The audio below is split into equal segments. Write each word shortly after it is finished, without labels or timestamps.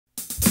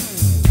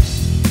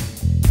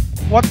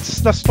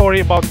what's the story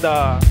about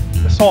the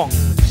song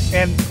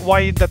and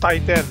why the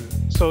title,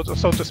 so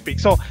to speak?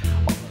 So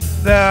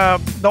the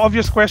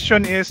obvious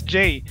question is,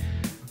 Jay,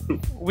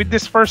 with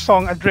this first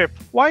song, Adrift,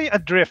 why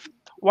Adrift?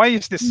 Why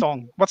is this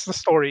song? What's the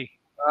story?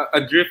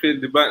 Adrift,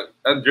 di ba?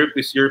 Adrift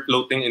is you're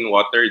floating in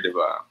water, di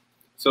ba?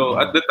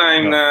 So at the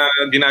time na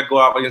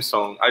ginagawa ko yung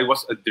song, I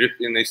was adrift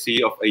in a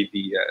sea of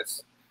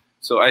ideas.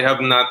 So I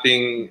have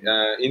nothing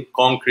in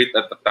concrete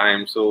at the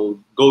time. So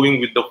going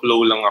with the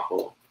flow lang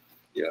ako.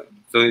 Yeah.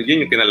 So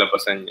yun yung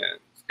kinalabasan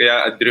niya.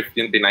 Kaya adrift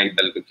yung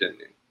tinitle ko dyan.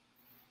 Eh.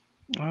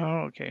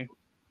 Oh, okay.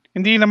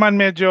 Hindi naman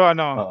medyo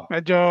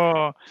medyo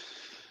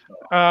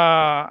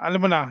alam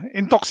mo na,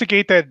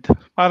 intoxicated,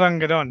 parang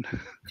gano'n.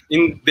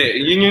 Hindi,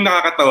 yun yung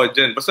nakakatawa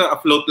dyan. Basta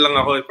afloat lang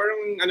ako.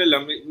 Parang ano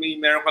lang,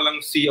 meron ka lang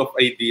sea of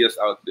ideas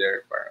out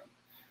there.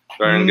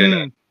 Parang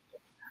gano'n.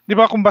 Di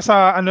ba kung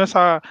sa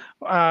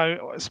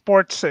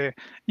sports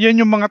yan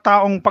yung mga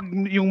taong pag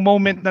yung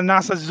moment na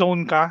nasa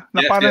zone ka,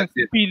 na parang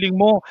feeling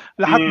mo,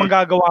 lahat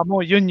magagawa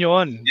mo, yun.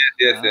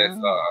 Yes.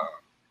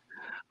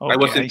 Okay, I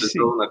was in the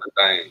zone at the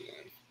time.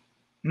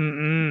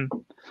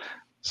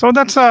 So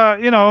that's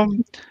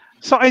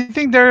so I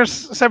think there's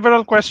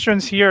several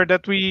questions here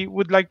that we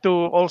would like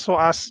to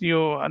also ask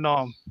you,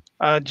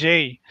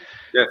 Jay.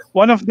 Yes.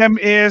 One of them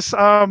is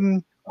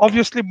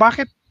obviously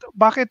bakit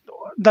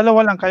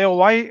dalawa lang kayo?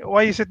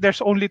 Why is it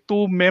there's only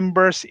 2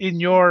 members in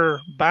your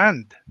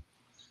band?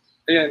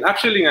 Ayan,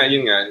 actually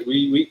yun nga,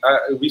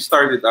 we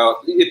started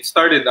out, it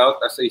started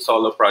out as a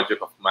solo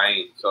project of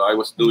mine. So I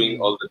was doing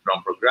all the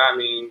drum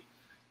programming,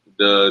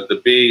 the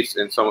bass,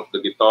 and some of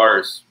the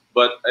guitars.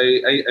 But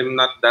I'm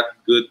not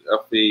that good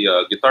of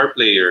a guitar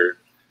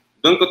player.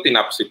 Doon ko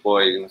tinap si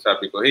Poy.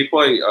 Sabi ko, hey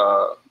Poy,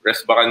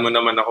 resbakan mo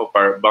naman ako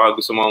baka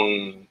gusto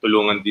mong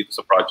tulungan dito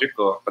sa project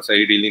ko kasi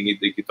I really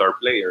need a guitar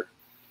player.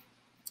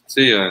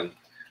 So yun.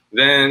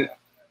 Then,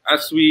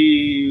 as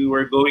we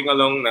were going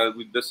along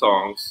with the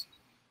songs,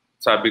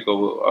 sabi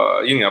ko,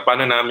 yun nga,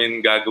 paano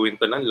namin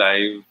gagawin to ng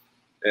live?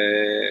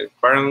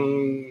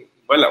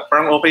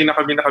 Parang okay na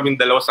kaming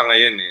dalawa sa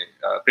ngayon eh.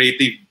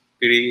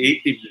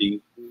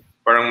 Creatively,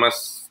 parang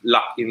mas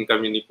lock-in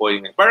kami ni Poy.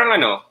 Parang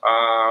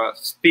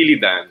Steely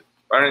Dan.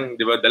 Parang,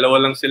 di ba,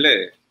 dalawa lang sila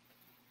eh.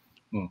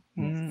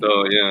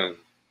 So, yun.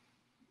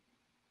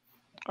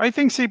 I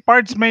think si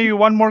Pards may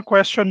one more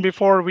question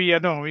before we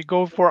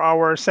go for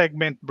our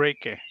segment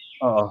break eh.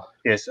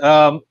 Yes.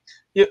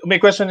 My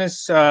question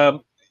is,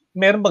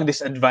 meron bang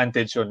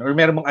disadvantage yun? Or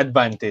meron bang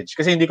advantage?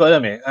 Kasi hindi ko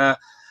alam eh.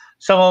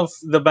 Some of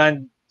the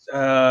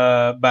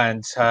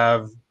bands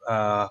have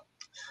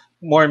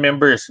more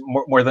members,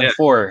 more than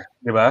 4,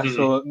 di ba?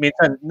 So,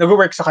 minsan,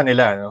 nag-work sa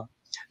kanila, no?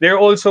 There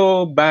are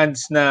also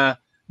bands na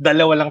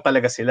dalawa lang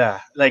talaga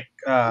sila. Like,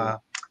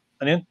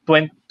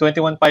 21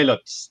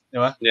 Pilots, di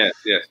ba? Yes.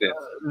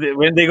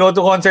 When they go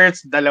to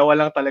concerts, dalawa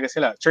lang talaga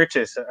sila.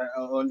 Churches,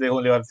 they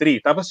only have 3.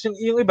 Tapos yung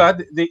iba,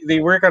 they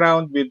work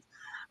around with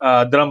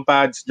drum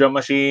pads, drum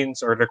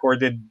machines, or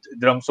recorded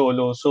drum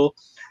solo. So,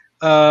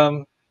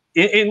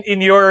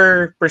 in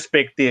your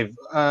perspective,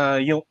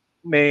 yung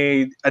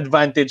may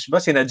advantage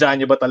ba? Sinadya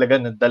niyo ba talaga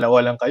na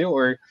dalawa lang kayo?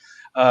 Or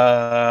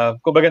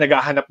kumbaga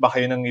naghahanap ba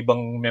kayo ng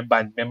ibang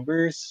band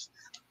members?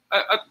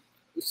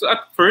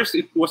 At first,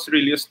 it was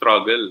really a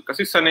struggle.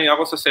 Kasi sanay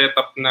ako sa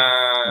setup na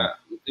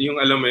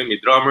yung alam mo may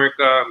drummer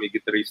ka, may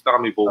guitarista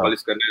ka, may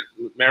vocalist ka na.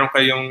 Meron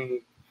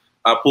kayong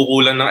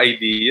pukulan ng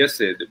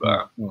ideas eh, di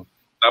ba?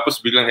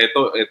 Tapos biglang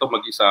eto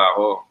mag-isa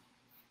ako.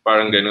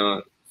 Parang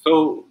gano'n.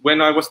 So,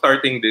 when I was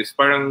starting this,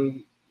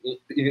 parang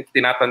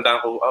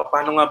tinatandaan ko,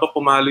 paano nga ba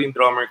pumalo yung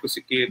drummer ko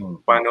si Kit?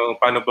 Paano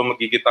ba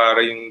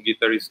magigitara yung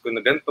guitarist ko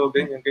na ganito,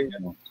 ganyan.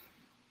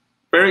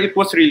 Pero it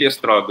was really a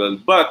struggle.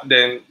 But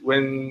then,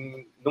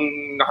 nung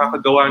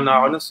nakakagawa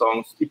na ako ng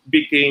songs, it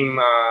became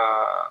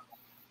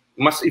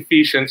mas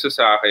efficient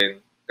sa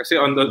akin. Kasi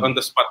on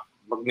the spot,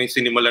 pag may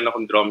sinimulan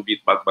akong drum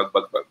beat, bag,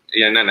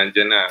 ayan na,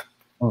 nandyan na.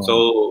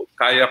 So,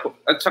 kaya ko.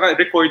 At saka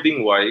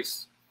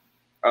recording-wise,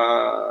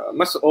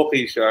 mas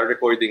okay siya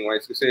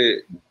recording-wise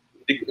kasi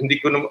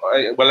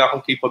wala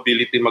akong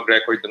capability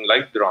mag-record ng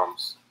live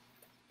drums.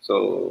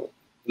 So,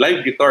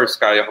 live guitars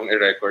kaya kong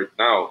i-record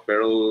now.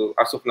 Pero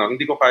as of now,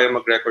 hindi ko kaya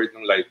mag-record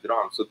ng live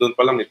drums. So, doon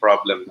pa lang may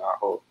problem na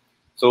ako.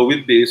 So,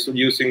 with this,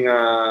 using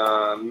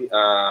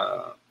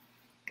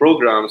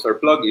programs or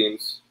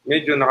plugins,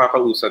 medyo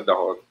nakakausad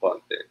ako ng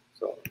konti.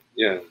 So,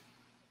 yan.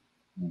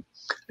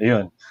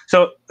 Ayun.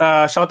 So,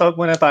 shoutout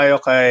muna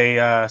tayo kay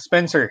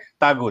Spencer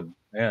Tagud.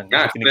 Ayan,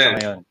 nakikinig siya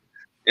ngayon.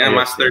 Yeah,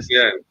 masters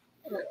yan.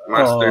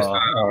 Masters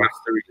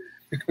mastery.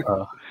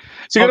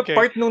 Siguro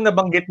part nung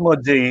nabanggit mo,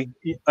 Jay.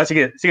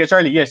 Sige,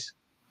 Charlie, yes.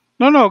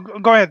 No,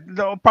 go ahead.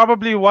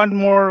 Probably one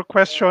more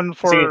question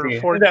for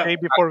Jay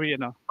before we,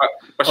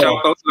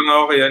 Pa-shoutout lang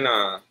ako kay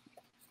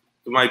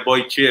to my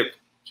boy Chip.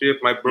 Chip,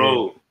 my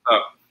bro.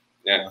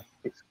 Yeah.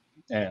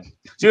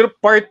 Siguro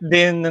part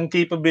din ng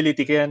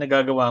capability kaya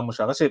nagagawa mo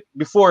siya. Kasi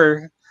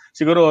before,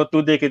 siguro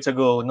 2 decades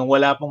ago, nung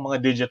wala pang mga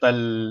digital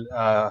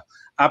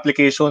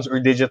applications or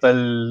digital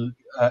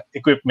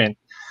equipment,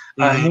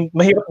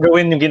 mahirap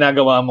gawin yung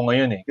ginagawa mo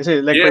ngayon eh.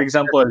 Kasi like for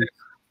example,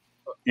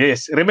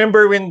 yes,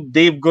 remember when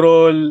Dave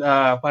Grohl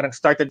parang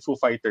started Foo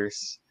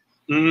Fighters?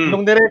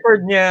 Nung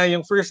nirecord niya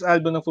yung first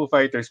album ng Foo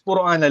Fighters,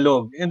 puro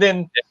analog. And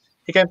then,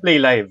 he can play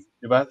live.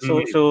 Diba?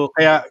 So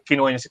kaya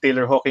kinuha niya si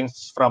Taylor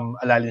Hawkins from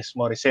Alanis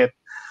Morissette.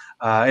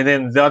 And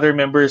then the other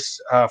members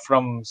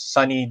from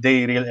Sunny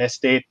Day Real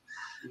Estate.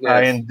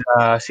 And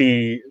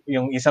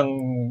yung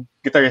isang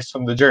guitarist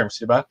from the Germs,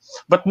 diba?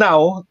 But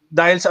now,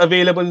 dahil sa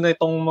available na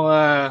itong mga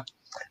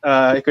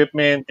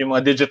equipment, yung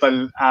mga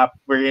digital app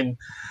wherein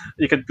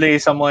you could play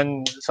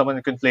someone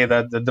can play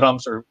the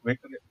drums or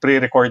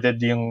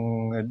pre-recorded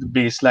yung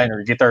bass line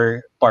or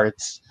guitar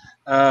parts.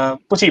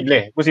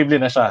 Posible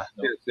na siya.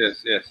 No?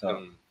 Yes.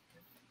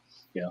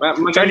 Yeah.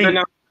 Charlie,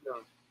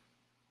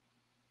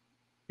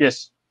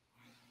 yes.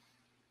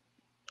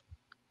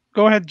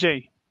 Go ahead,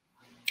 Jay.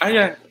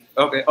 Yeah.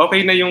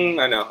 Okay na yung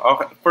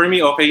okay, for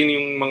me okay na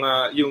yung mga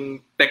yung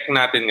tech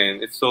natin ngayon.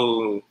 It's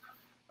so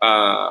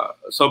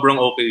sobrang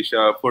okay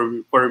siya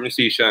for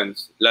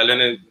musicians. Lalo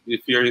na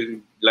if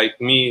you're like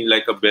me,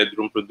 like a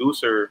bedroom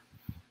producer,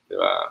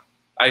 diba?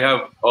 I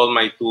have all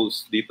my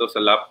tools dito sa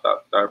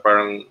laptop.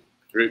 Parang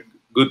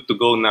good to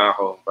go na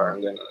ako,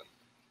 parang gano'n.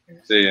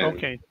 So, yeah.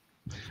 Okay.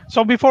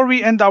 So before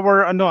we end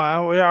our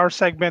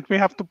segment, we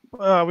have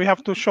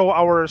to show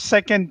our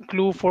second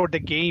clue for the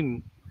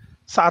game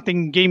sa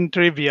ating game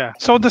trivia.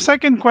 So the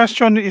second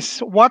question is,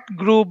 what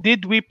group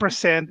did we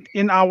present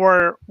in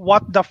our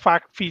What the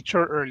Fact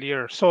feature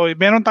earlier? So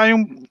meron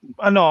tayong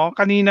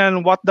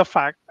kanina What the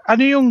Fact.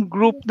 Ano yung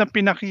group na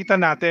pinakita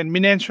natin,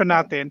 minention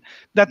natin,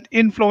 that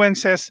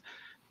influences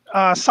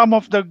some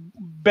of the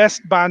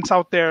best bands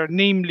out there,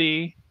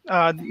 namely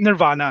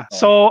Nirvana.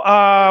 So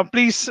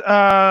please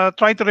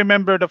try to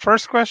remember the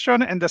first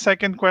question and the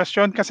second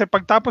question, kasi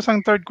pagtapos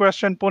ang third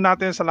question po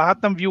natin sa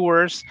lahat ng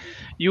viewers,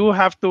 you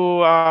have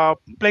to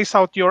place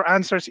out your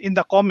answers in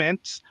the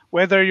comments,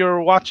 whether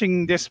you're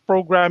watching this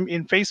program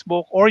in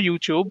Facebook or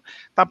YouTube.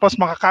 Tapos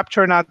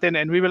maka-capture natin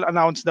and we will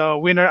announce the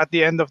winner at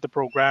the end of the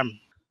program.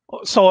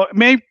 So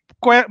may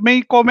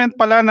comment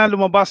pala na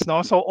lumabas,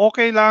 no? So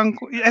okay lang.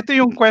 Ito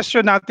yung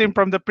question natin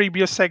from the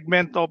previous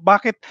segment.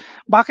 Bakit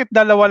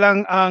dalawa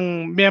lang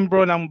ang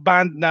miyembro ng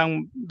band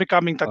ng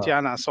Becoming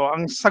Tatiana? So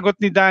ang sagot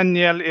ni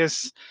Daniel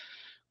is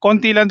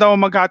konti lang daw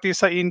maghati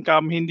sa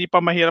income, hindi pa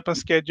mahirap ang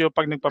schedule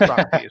pag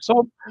nagpa-practice.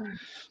 So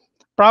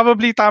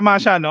probably tama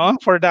siya, no,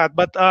 for that.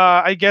 But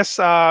I guess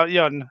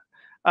yun.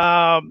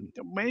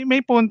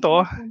 May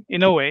punto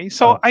in a way.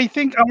 So I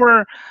think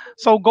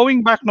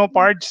going back, no,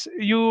 Pards,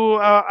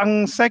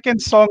 ang second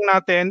song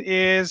natin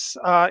is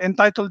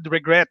entitled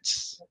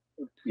Regrets.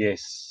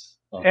 Yes.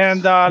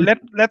 And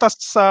let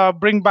us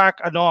bring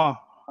back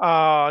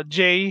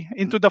Jay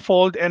into the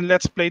fold and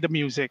let's play the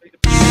music.